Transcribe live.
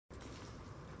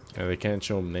Yeah, they can't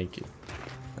show him naked.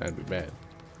 That'd be bad.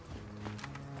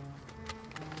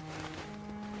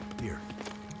 Here,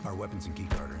 our weapons and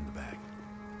keycard are in the bag.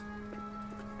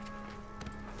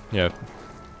 Yeah.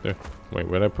 There. Wait,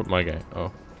 where'd I put my guy?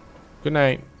 Oh. Good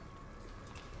night.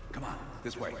 Come on,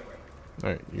 this way.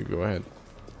 Alright, you go ahead.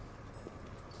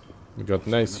 We got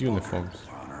nice uniforms.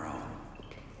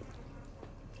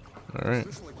 Alright.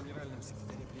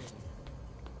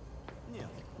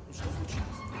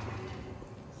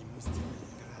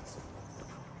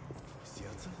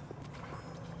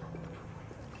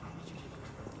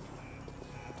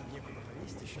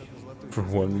 For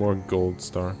one more gold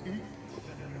star.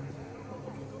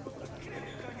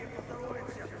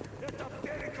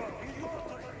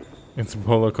 It's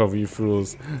Polakov, you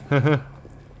fools.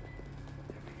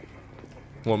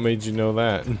 What made you know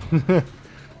that?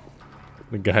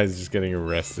 The guy's just getting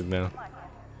arrested now.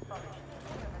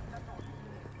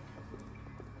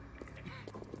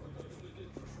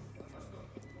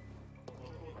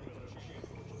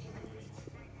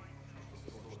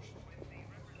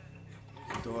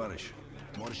 Товарищ,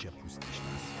 можешь отпустить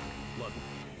нас? Ладно.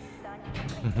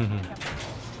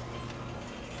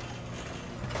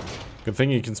 Good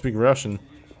thing you can speak Russian.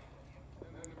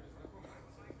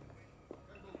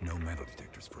 No metal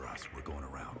detectors for us. We're going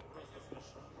around.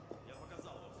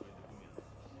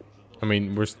 I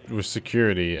mean, we're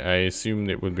security. I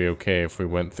assumed it would be okay if we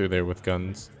went through there with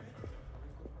guns.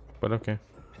 But okay.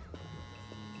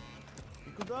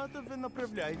 Куда-то вы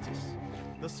направляетесь.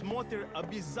 Досмотр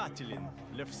обязателен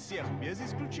для всех без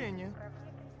исключения.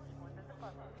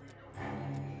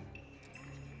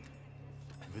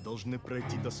 Вы должны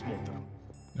пройти досмотр.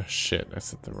 Oh shit, I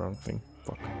said the wrong thing.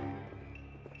 Fuck.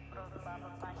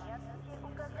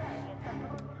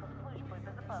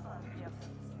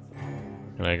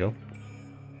 Can I go?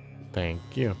 Thank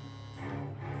you.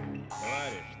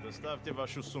 Товарищ, доставьте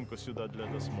вашу сумку сюда для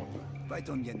досмотра.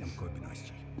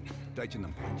 Дайте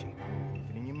нам пройти.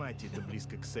 Принимайте это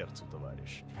близко к сердцу,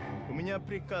 товарищ. У меня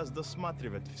приказ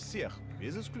досматривать всех,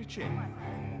 без исключения.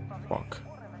 Fuck.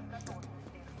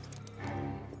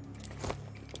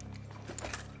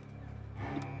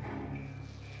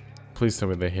 Please tell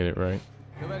me they hit it right.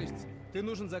 Товарищ, ты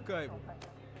нужен за Каеву.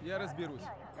 Я разберусь.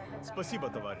 Спасибо,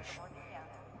 товарищ.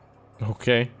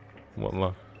 Okay. What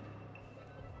luck.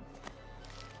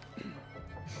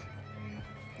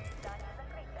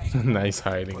 Nice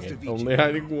hiding it. Only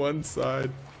hiding one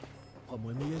side.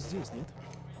 По-моему, я здесь, нет?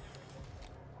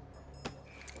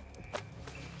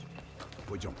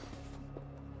 Пойдем.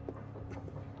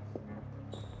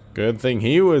 Good thing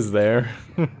he was there.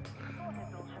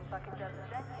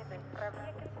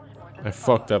 I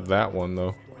fucked up that one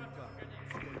though.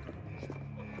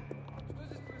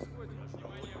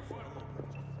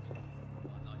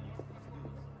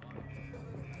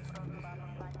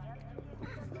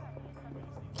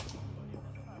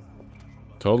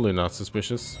 Totally not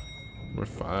suspicious. We're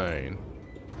fine.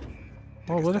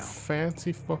 Oh, what a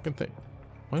fancy fucking thing.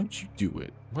 Why don't you do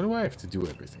it? Why do I have to do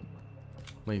everything?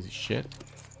 Lazy shit.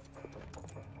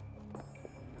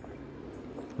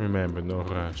 Remember, no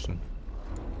Russian.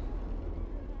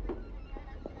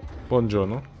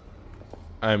 Buongiorno.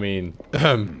 I mean,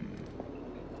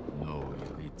 No,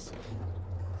 лица.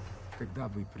 Когда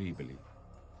вы прибыли?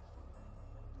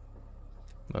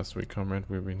 last week, comrade.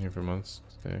 We've been here for months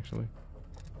today, actually.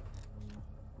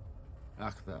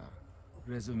 Ах да,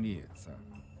 разумеется.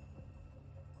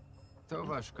 Кто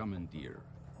ваш командир?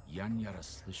 Я не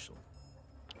расслышал.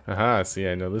 Haha, see,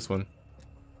 I know this one.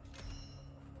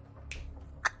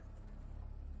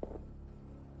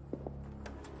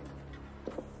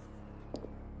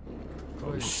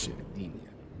 Oh shit.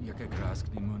 Я как раз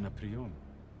к нему на прием.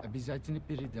 Обязательно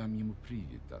передам ему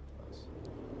привет от вас.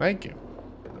 Thank you.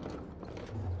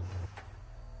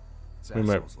 It's We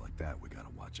might- assholes like that we gotta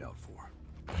watch out for.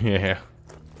 Yeah.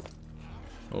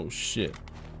 Oh shit.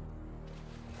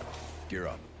 Gear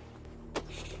up.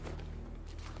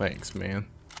 Thanks, man.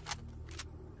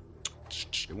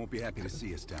 They won't be happy to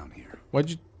see us down here. Why'd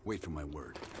you? Wait for my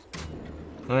word.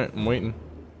 All right, I'm waiting.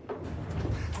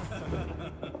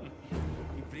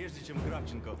 И прежде чем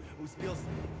Кравченко успел...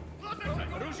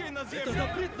 Оружие на землю!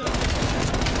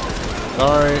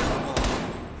 Sorry.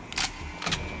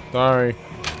 Sorry.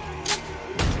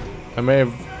 I may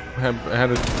have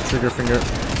had a trigger finger.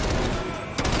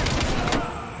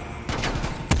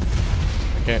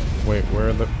 I can't. Wait, where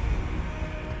are the...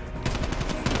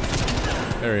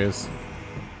 There he is.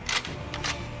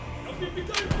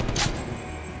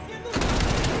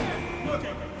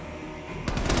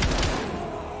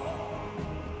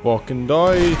 Walk and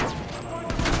die.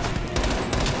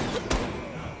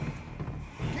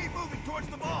 Keep moving towards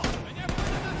the ball!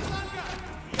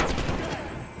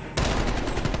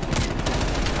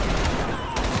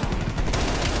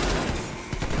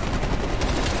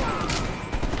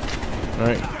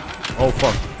 Oh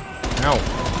fuck. Ow.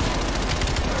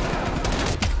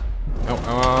 Ow, ow,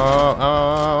 ow, ow,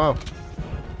 ow, ow.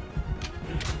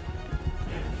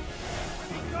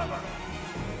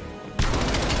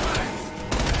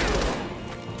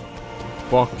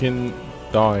 Fucking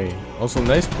die. Also,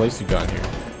 nice place you got here.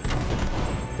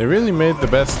 They really made the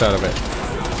best out of it.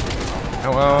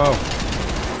 Ow, ow, ow.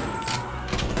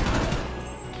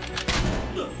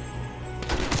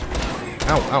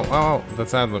 Ow, ow, ow, ow.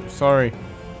 That's Adler. Sorry.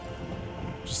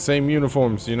 Just same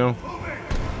uniforms, you know?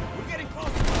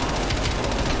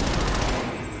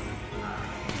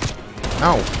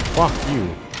 Ow. Fuck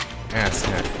you.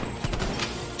 Asshat.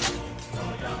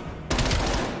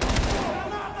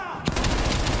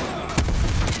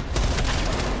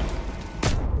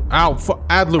 Ow.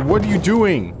 Adler, what are you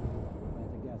doing?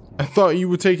 I thought you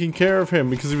were taking care of him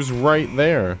because he was right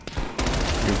there.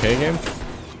 You okay, game?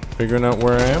 Figuring out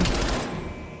where I am?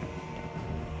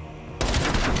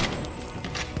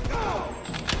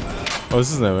 Oh,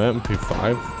 this is an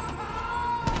MP5.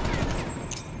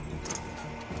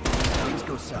 Things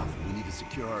go south. We need to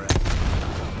secure our exit.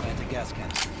 Plant a gas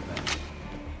canister back.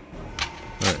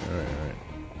 Alright.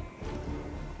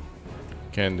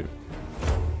 Can do.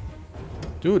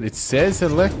 Dude, it says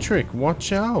electric.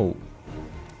 Watch out.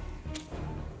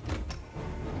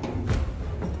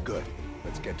 Good.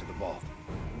 Let's get to the vault.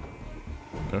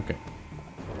 Okay.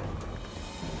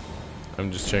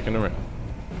 I'm just checking around.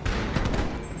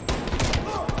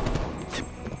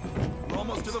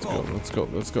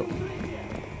 Let's go.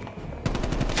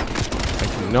 I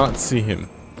cannot see him.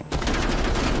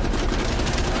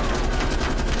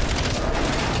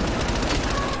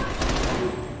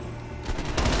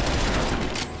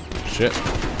 Shit.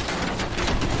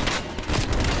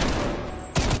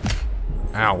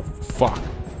 Ow, fuck.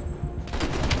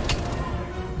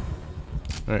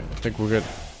 Alright, I think we're good.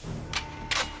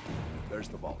 There's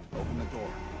the vault. Open the door.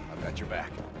 I've got your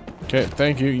back. Okay,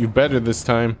 thank you. You better this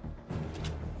time.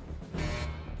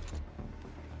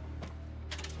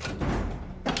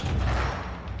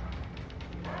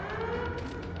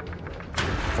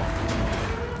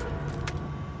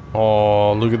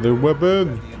 Oh, look at the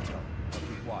weapon.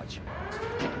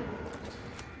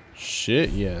 Shit,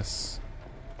 yes.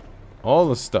 All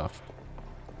the stuff.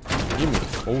 Give me.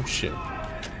 Oh, shit.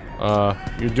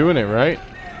 You're doing it, right?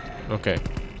 Okay.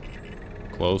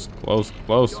 Close.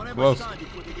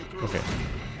 Okay.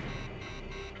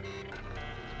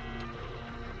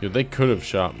 Dude, they could have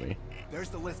shot me. There's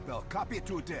the list belt. Copy it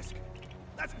to a disk.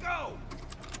 Let's go.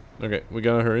 Okay, we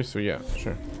gotta hurry, so yeah,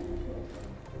 sure.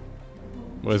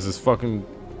 What is this fucking...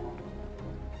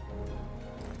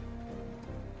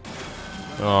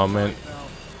 Oh, man.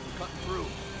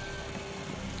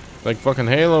 Like fucking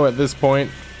Halo at this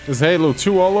point. This Halo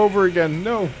 2 all over again.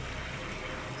 No.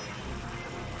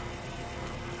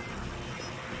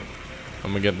 I'm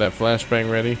gonna get that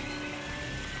flashbang ready.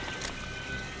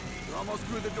 You're almost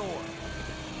through the door.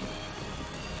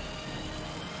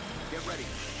 Get ready.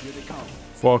 Here they come.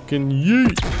 Fucking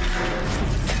yeet.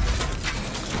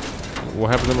 What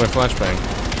happened to my flashbang?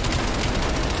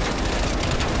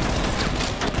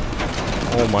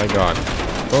 Oh my god.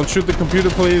 Don't shoot the computer,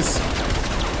 please.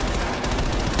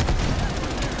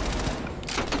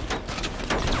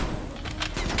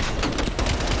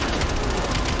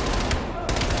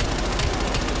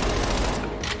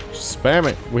 Spam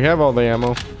it. We have all the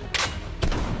ammo.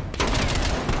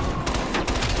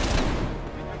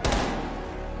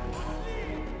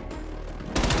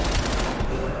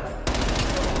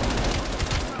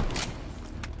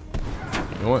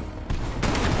 You know what?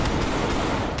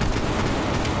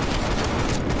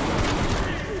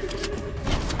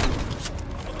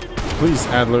 Please,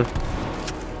 Adler.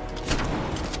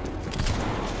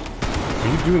 Are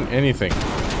you doing anything?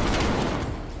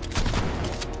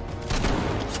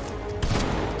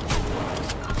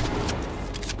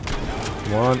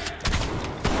 Come on.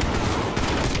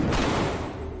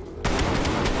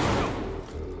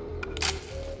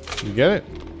 You get it?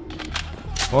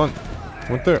 Hold on.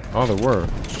 What there? Oh, there were.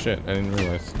 Shit, I didn't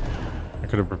realize. I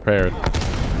could have prepared.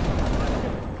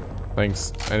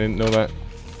 Thanks. I didn't know that.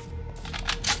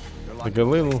 The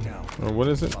Galil, or what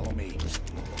is it?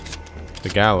 The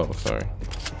Gallo, sorry.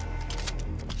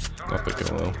 Not the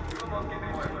Galil.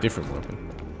 Different weapon.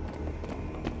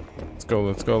 Let's go,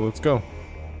 let's go, let's go.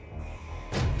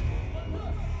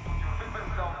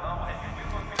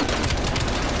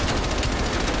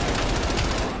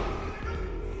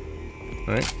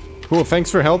 Alright. Cool, thanks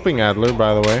for helping, Adler,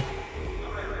 by the way.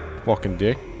 Fucking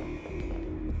dick.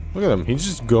 Look at him, he's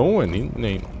just going. He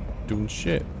ain't doing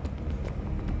shit.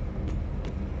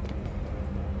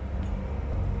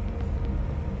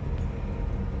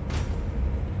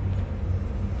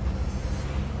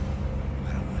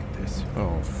 this.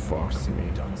 Oh, fuck me.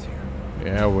 Ducks here.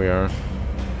 Yeah, we are.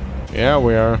 Yeah,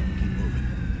 we are. Keep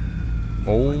moving. Find a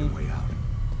Oh way out.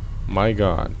 my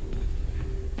god.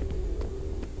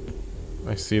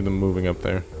 I see them moving up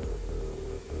there.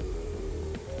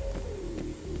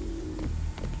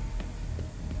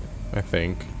 I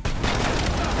think.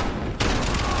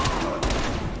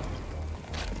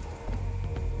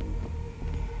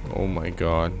 Oh my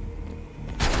god.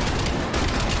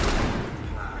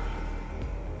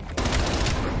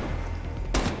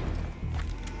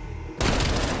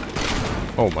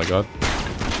 Oh my god.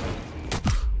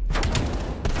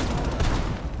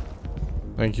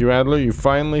 Thank you, Adler. You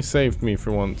finally saved me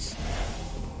for once.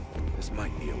 This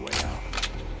might be a way out.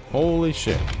 Holy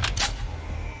shit.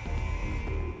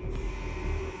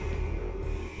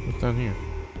 What's down here?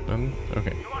 Nothing?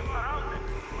 Okay. Got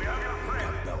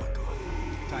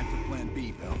Belikov. Time for Plan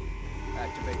B, Bell.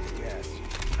 Activate the gas.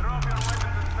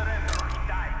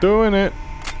 Doing it.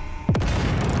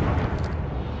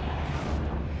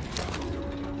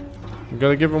 We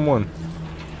gotta give him one.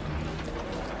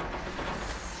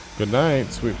 Good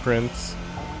night, sweet prince.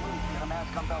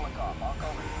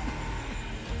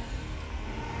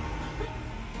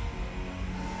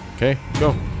 Okay,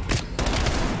 go.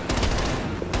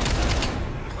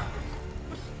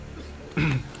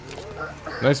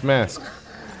 Nice mask. My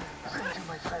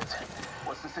friends,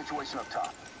 what's the situation up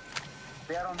top?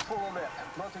 They are on full alert,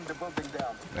 melting the building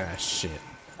down. Ah, shit.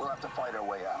 We'll have to fight our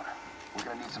way out. We're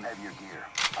gonna need some heavier gear.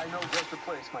 I know just the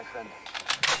place, my friend.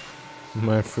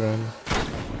 My friend.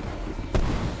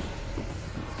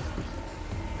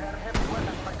 There are heavy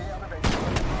weapons by the elevator.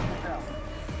 Melting down.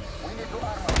 We need to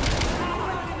arm up.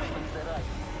 Reinforcements arrive.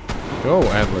 Go,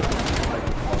 Adler.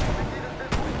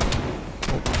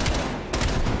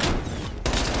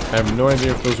 I have no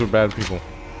idea if those were bad people.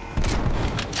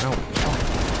 Ow. I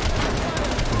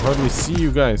can hardly see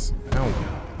you guys. Ow.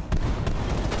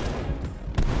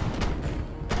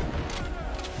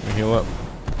 Let me heal up.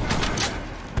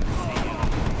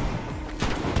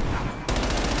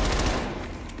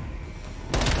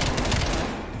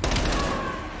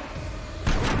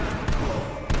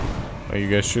 Are you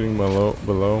guys shooting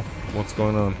below? What's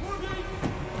going on?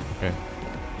 Okay.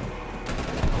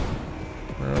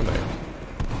 Where are they?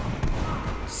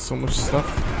 So much stuff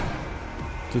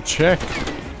to check.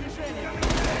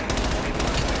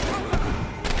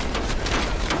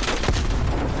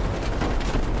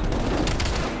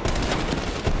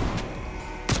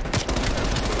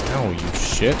 Oh, you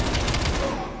shit.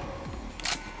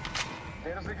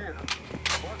 Here's the gear.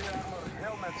 Body armor,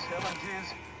 helmets,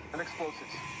 LMGs, and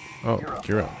explosives. Oh,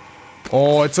 you're up.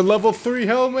 Oh, it's a level 3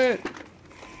 helmet.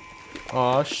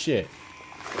 Aw, shit.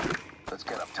 Let's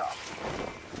get up top.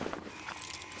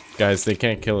 Guys, they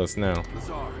can't kill us now.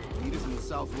 Lazar, meet us in the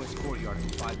southwest courtyard in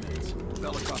 5 minutes.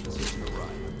 Belikov is here to arrive.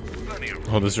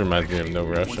 Oh, this reminds me of No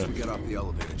Once Russia. we get off the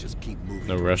elevator, just keep moving.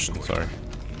 No Russian, sorry.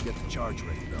 Get the charge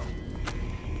ready, Bell.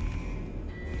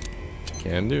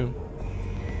 Can do.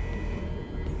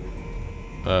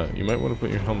 You might want to put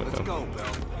your helmet Let's down. go,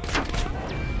 Bell.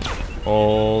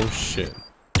 Oh, shit.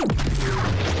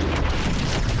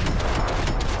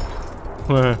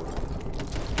 The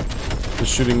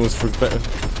shooting was for better.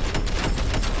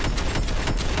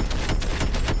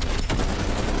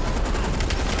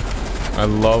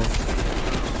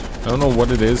 I don't know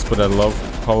what it is, but I love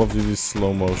Call of Duty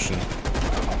slow motion.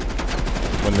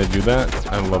 When they do that,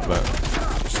 I love that.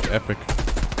 Just epic.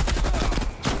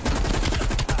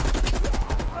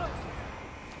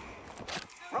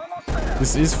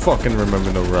 This is fucking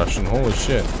Remember No Russian. Holy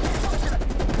shit.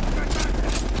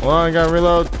 Well, I got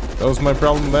reload. That was my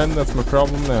problem then. That's my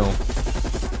problem now.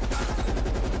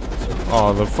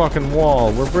 Oh, the fucking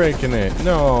wall. We're breaking it.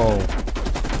 No.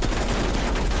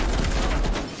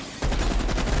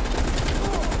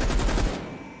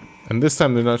 And this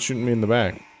time they're not shooting me in the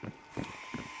back.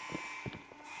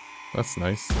 That's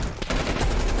nice.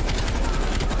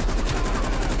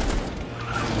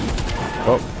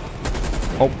 Oh.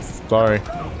 Oh, sorry.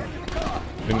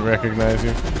 Didn't recognize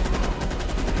you.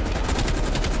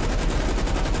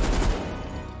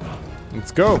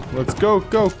 Let's go. Let's go,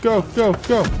 go, go, go,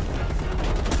 go.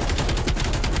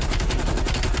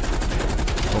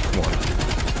 Oh, come on.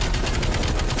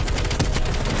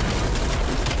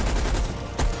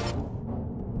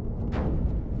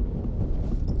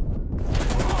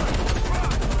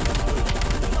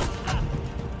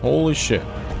 Holy shit.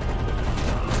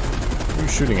 Who are you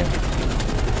shooting at?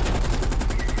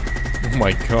 Oh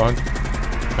my god.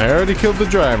 I already killed the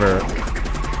driver.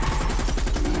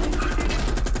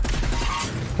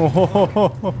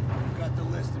 Oh, Got the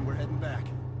list and we're heading back.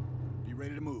 Be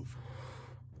ready to move.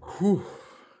 whew.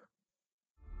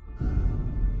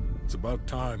 It's about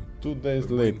time. 2 days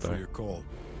Been waiting for later. your call.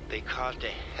 They caused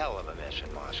a hell of a mess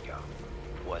in Moscow.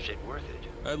 Was it worth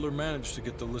it? Adler managed to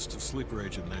get the list of sleeper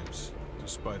agent names,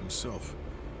 despite himself.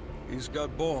 He's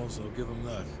got balls, I'll give him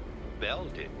that. Bell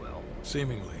did well.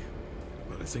 Seemingly.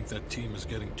 But I think that team is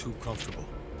getting too comfortable.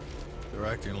 They're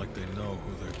acting like they know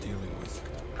who they're dealing with.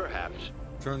 Perhaps.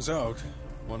 Turns out,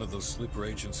 one of those sleeper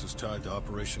agents is tied to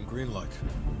Operation Greenlight.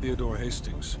 Theodore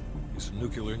Hastings. He's a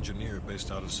nuclear engineer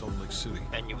based out of Salt Lake City.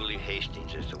 And you believe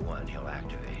Hastings is the one he'll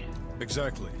activate?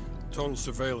 Exactly. Total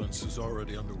surveillance is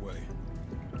already underway.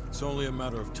 It's only a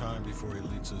matter of time before he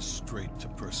leads us straight to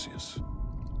Perseus.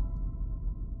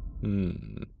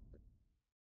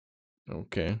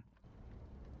 Okay.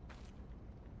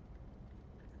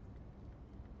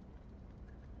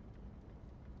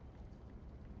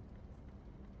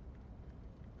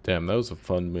 Damn, that was a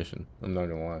fun mission. I'm not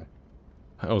gonna lie.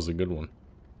 That was a good one.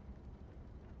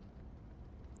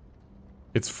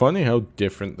 It's funny how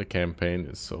different the campaign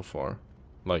is so far.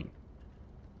 Like,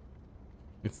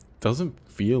 it doesn't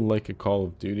feel like a Call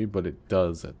of Duty, but it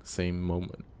does at the same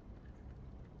moment.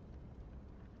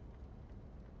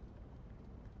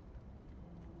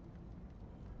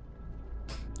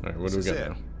 Alright, what do we got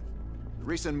now? The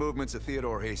recent movements of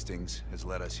Theodore Hastings has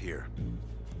led us here.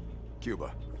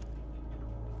 Cuba.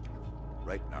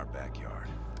 Right in our backyard.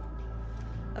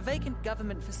 A vacant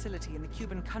government facility in the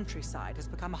Cuban countryside has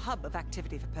become a hub of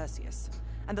activity for Perseus,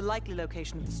 and the likely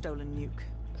location of the stolen nuke.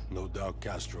 No doubt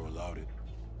Castro allowed it.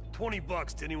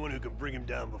 $20 to anyone who can bring him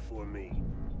down before me.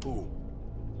 Who?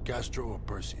 Castro or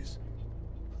Perseus?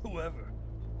 Whoever.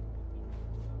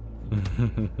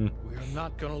 We are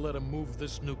not gonna let him move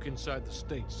this nuke inside the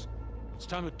States. It's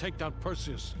time to take down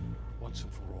Perseus once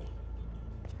and for all.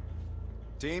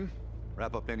 Team,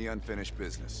 wrap up any unfinished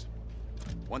business.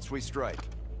 Once we strike,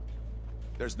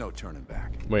 there's no turning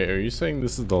back. Wait, are you saying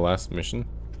this is the last mission?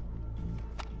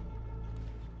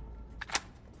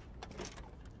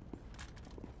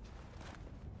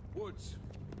 Woods,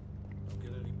 don't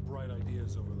get any bright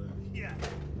ideas over there. Yeah,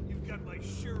 you've got my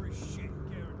sure as shit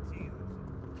guaranteed.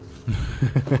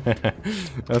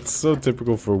 That's so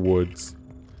typical for Woods.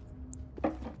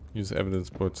 Use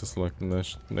evidence board to select the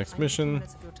next mission.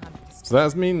 So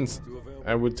that means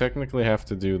I would technically have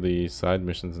to do the side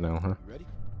missions now, huh?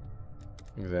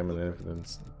 Examine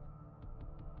evidence.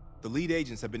 The lead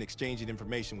agents have been exchanging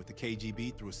information with the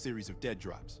KGB through a series of dead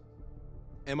drops.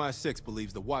 MI6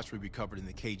 believes the watch we recovered in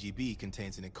the KGB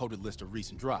contains an encoded list of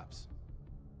recent drops.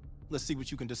 Let's see what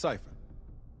you can decipher.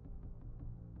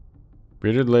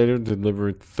 Bearded later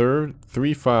delivered 3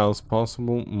 files,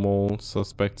 possible mole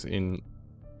suspects in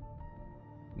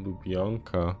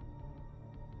Lubyanka.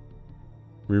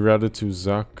 Rerouted to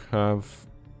Zakhav,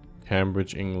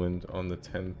 Cambridge, England on the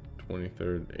 10th,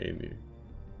 23rd, 80.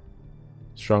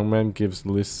 Strongman gives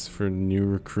lists for new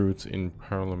recruits in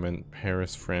Parliament,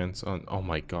 Paris, France on... Oh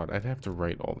my god, I'd have to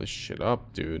write all this shit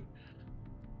up, dude.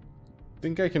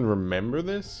 Think I can remember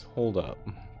this? Hold up.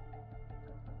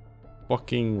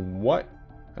 Fucking what?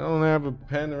 I don't have a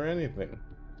pen or anything.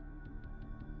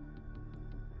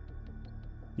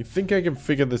 You think I can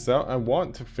figure this out? I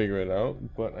want to figure it out,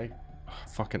 but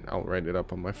fucking, I'll write it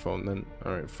up on my phone then.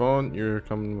 Alright, phone, you're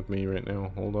coming with me right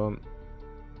now. Hold on.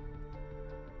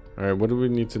 Alright, what do we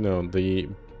need to know? The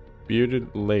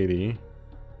bearded lady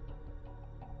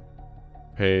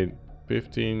paid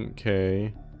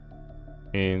 15k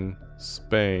in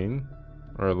Spain,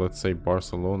 or let's say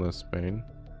Barcelona, Spain.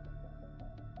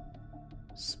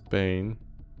 Spain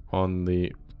on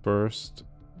the 1st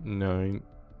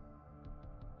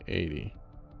 9/80.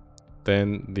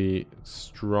 Then the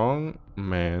strong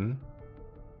man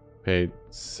paid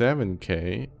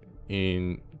 7k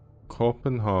in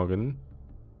Copenhagen,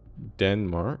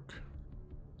 Denmark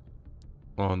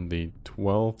on the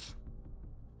 12th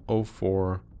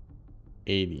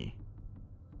 04/80.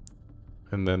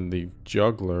 And then the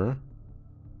juggler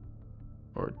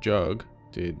or jug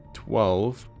did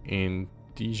 12 in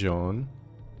Dijon,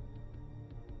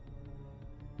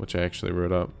 which I actually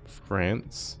wrote up,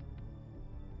 France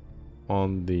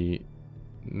on the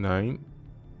 9th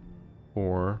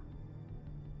or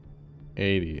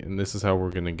 80. And this is how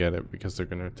we're gonna get it, because they're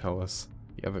gonna tell us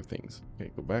the other things.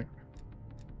 Okay, go back.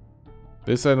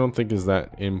 This I don't think is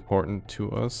that important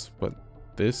to us, but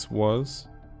this was...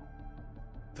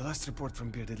 The last report from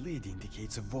Bearded Lady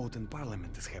indicates a vote in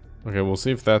Parliament is happening. Okay, we'll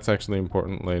see if that's actually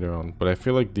important later on, but I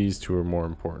feel like these two are more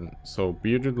important. So,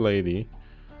 Bearded Lady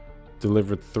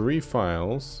delivered 3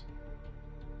 files,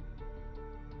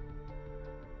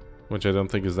 which I don't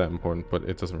think is that important, but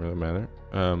it doesn't really matter.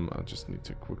 I just need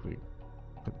to quickly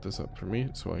put this up for me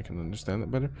so I can understand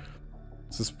it better.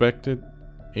 Suspected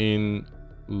in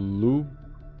Lubyanka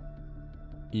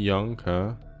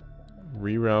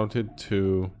rerouted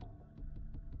to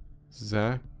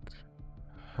Zakhaven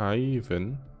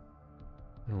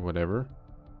or whatever.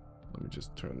 Let me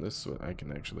just turn this so I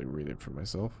can actually read it for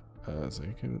myself.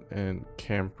 Zakhaven and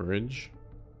Cambridge,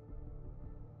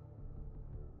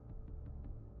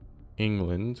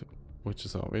 England, which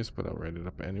is obvious, but I'll write it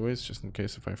up anyways, just in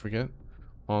case if I forget.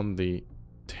 On the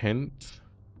 10th,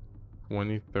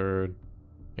 23rd,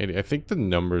 80. I think the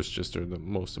numbers just are the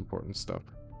most important stuff.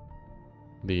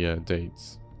 The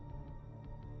dates.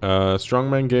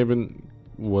 Strongman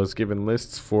was given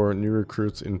lists for new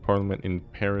recruits in Parliament in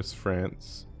Paris,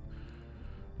 France,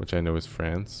 which I know is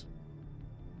France.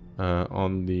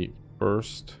 On the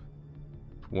 1st,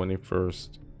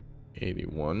 21st,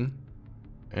 81.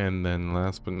 And then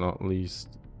last but not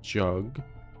least, Jug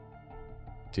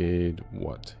did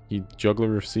what? Juggler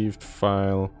received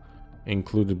file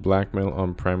included blackmail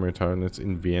on primary targets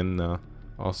in Vienna,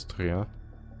 Austria.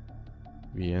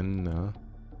 Vienna,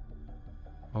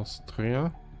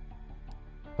 Austria.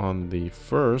 On the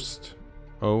 1st,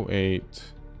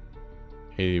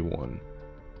 08/81.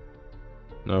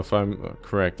 Now, if I'm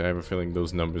correct, I have a feeling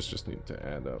those numbers just need to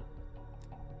add up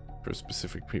for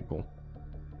specific people.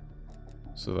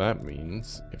 So that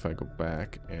means if I go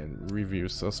back and review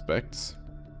suspects.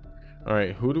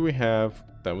 Alright, who do we have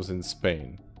that was in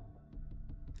Spain?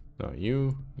 No,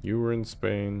 you were in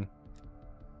Spain.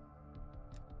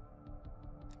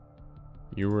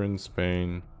 You were in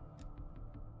Spain.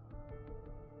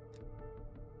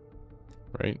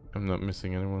 Right? I'm not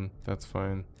missing anyone. That's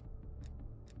fine.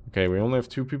 Okay, we only have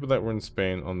 2 people that were in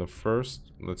Spain on the 1st.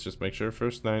 Let's just make sure.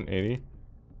 First 980.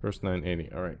 First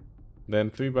 980. Alright. Then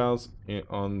 3 battles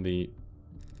on the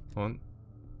 10th,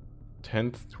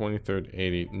 23rd,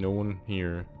 80. No one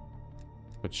here,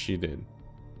 but she did.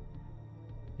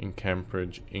 In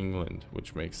Cambridge, England,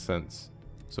 which makes sense.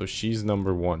 So she's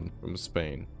number 1 from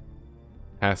Spain.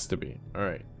 Has to be.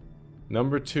 Alright.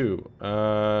 Number 2,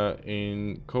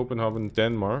 in Copenhagen,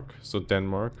 Denmark. So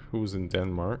Denmark, who's in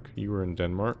Denmark? You were in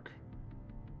Denmark.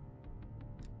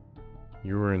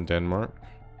 You were in Denmark.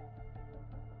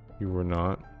 You were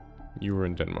not. You were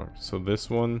in Denmark. So this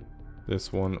one,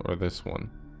 or this one.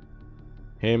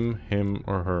 Him,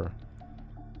 or her.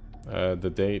 The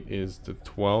date is the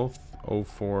 12th,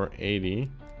 04/80.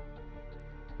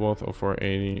 12th,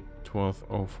 04/80, 12th,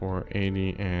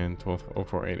 04/80, and 12th,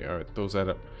 04/80. Alright, those add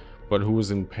up. But who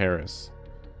was in Paris?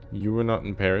 You were not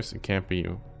in Paris. It can't be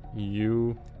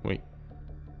you. Wait.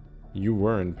 You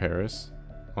were in Paris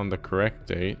on the correct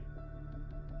date.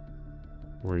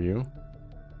 Were you?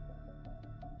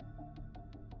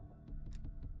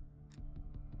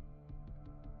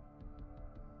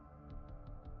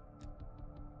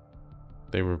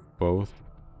 They were both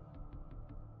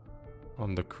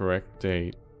on the correct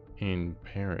date in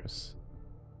Paris.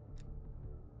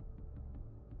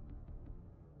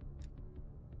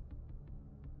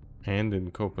 And in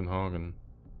Copenhagen.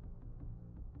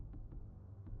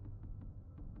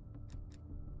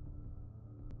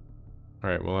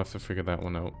 Alright, we'll have to figure that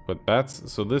one out. But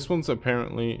that's... So this one's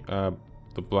apparently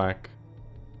the black...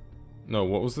 No,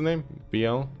 what was the name?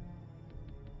 BL?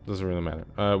 Doesn't really matter.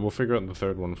 We'll figure out the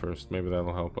third one first. Maybe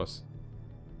that'll help us.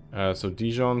 So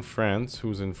Dijon, France.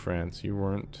 Who's in France? You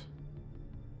weren't.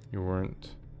 You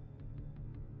weren't.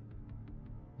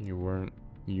 You weren't.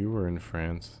 You were in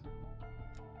France.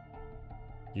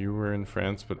 You were in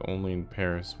France, but only in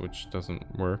Paris, which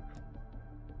doesn't work.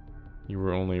 You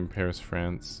were only in Paris,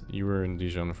 France. You were in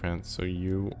Dijon, France. So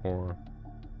you or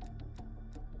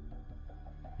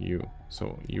you.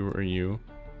 So you or you.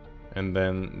 And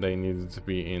then they needed to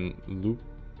be in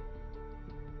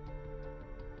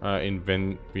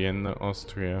Vienna,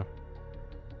 Austria.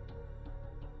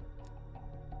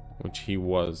 Which he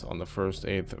was on the 1st,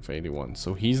 8th of 81.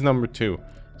 So he's number 2.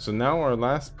 So now our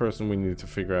last person we need to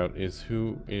figure out is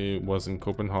who was in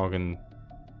Copenhagen,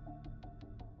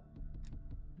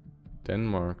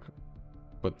 Denmark.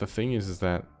 But the thing is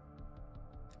that...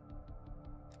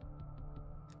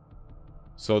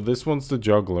 So this one's the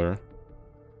juggler.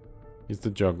 He's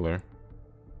the juggler.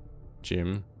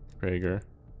 Jim Prager.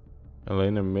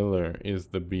 Elena Miller is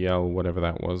the BL, whatever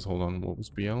that was. Hold on, what was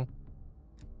BL?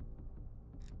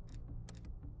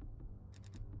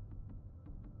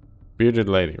 Bearded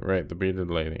lady, right, the bearded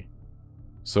lady.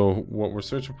 So what we're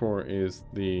searching for is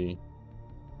the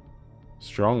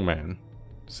strongman.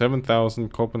 7,000,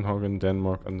 Copenhagen,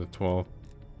 Denmark on the 12th.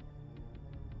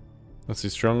 Let's see,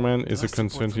 strongman is a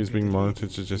concern he's being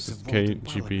monitored to just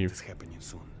KGB.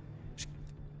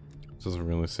 Doesn't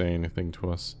really say anything to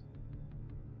us.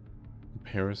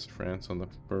 Paris, France on the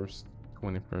 1st,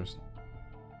 21st.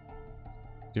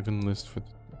 Given list for...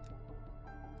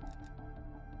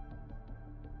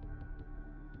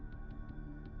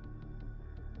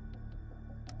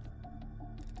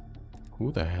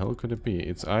 Who the hell could it be?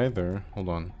 It's either... Hold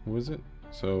on. Who is it?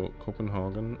 So,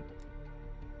 Copenhagen.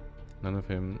 None of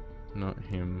him. Not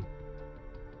him.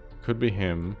 Could be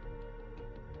him.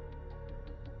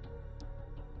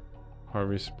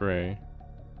 Harvey Spray.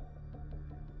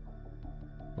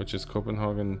 Which is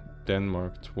Copenhagen,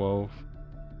 Denmark,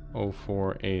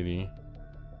 120480.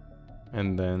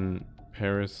 And then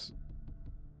Paris,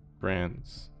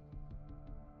 France.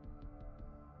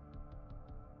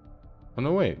 Oh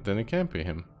no, wait, then it can't be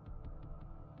him.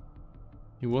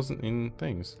 He wasn't in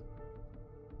things.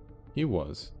 He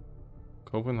was.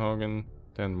 Copenhagen,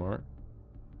 Denmark.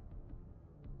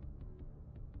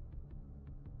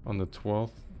 On the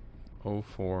 12th,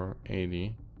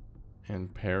 0480.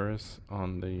 And Paris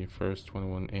on the 1st,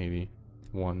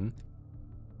 2181.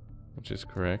 Which is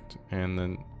correct. And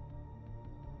then...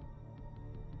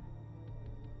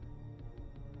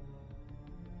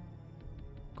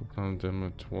 Copenhagen,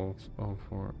 Denmark,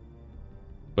 1204.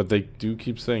 But they do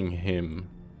keep saying him.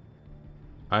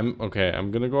 I'm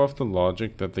gonna go off the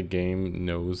logic that the game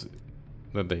knows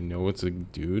that they know it's a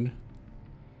dude.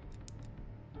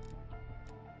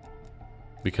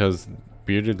 Because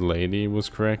Bearded Lady was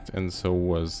correct, and so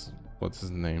was, what's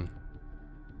his name?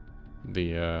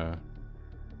 The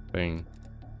thing.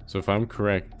 So if I'm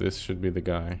correct, this should be the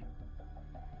guy.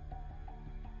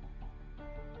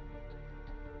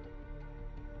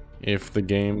 If the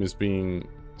game is being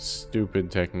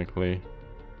stupid technically.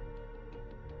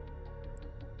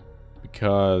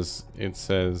 Because it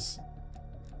says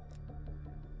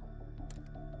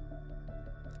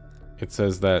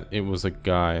that it was a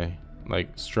guy,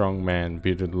 like strong man,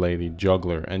 bearded lady,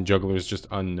 juggler, and juggler is just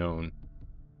unknown.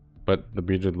 But the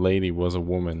bearded lady was a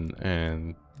woman,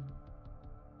 and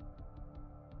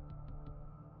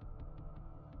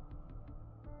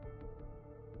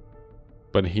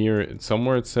but here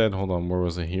somewhere it said, hold on, where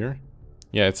was it here?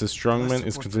 Yeah, it says strongman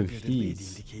is considered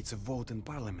he's. Indicates a vote in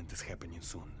parliament is happening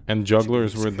soon. And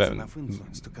jugglers were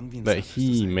that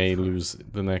he may lose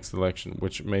the next election,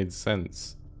 which made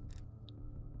sense.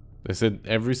 They said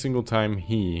every single time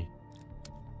he.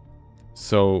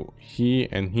 So he,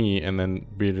 and then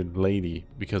bearded lady,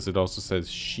 because it also says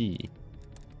she.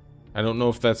 I don't know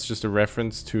if that's just a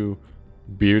reference to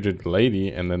bearded lady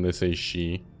and then they say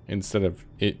she instead of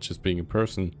it just being a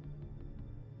person.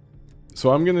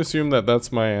 So I'm gonna assume that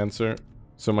that's my answer.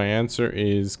 So my answer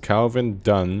is Calvin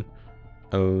Dunn,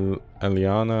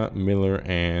 Eliana Miller,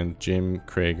 and Jim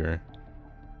Krieger.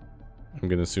 I'm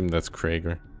gonna assume that's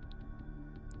Krieger.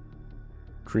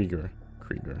 Krieger,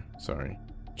 sorry.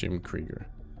 Jim Krieger.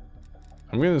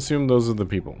 I'm gonna assume those are the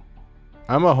people.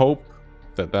 I'ma hope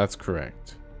that that's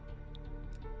correct.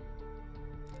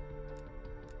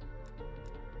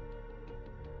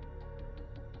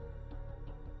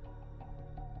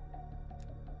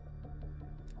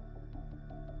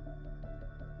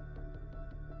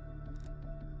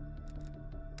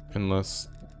 Unless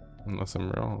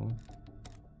I'm wrong.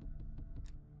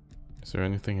 Is there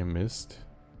anything I missed?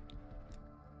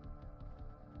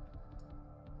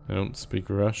 I don't speak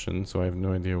Russian, so I have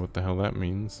no idea what the hell that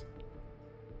means.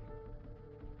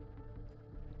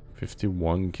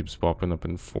 51 keeps popping up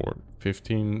in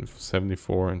 15,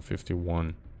 74, and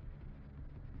 51.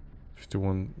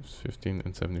 51, 15,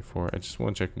 and 74. I just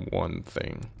want to check one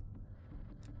thing.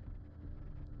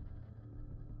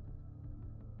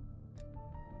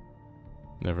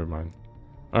 Never mind.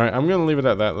 Alright, I'm gonna leave it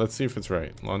at that. Let's see if it's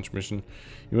right. Launch mission.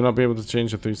 You will not be able to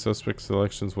change the 3 suspect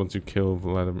selections once you kill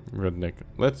Vladimir Redneck.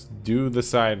 Let's do the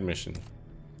side mission.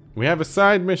 We have a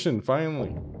side mission,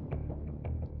 finally.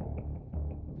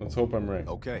 Let's hope I'm right.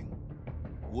 Okay.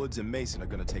 Woods and Mason are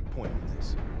gonna take point on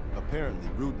this. Apparently,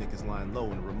 Rudnick is lying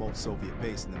low in a remote Soviet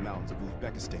base in the mountains of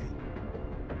Uzbekistan.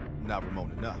 Not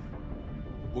remote enough.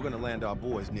 We're gonna land our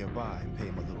boys nearby and pay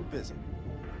him a little visit.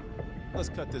 Let's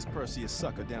cut this Perseus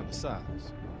sucker down to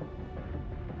size.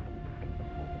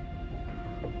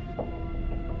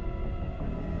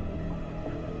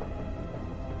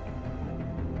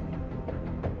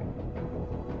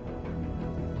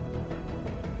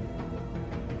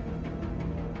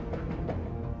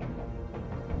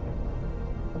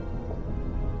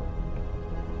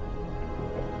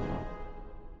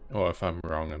 Oh, if I'm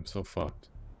wrong, I'm so fucked.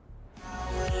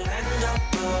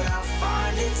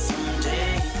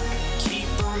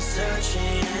 Searching,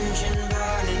 engine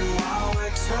burning while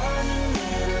we're turning.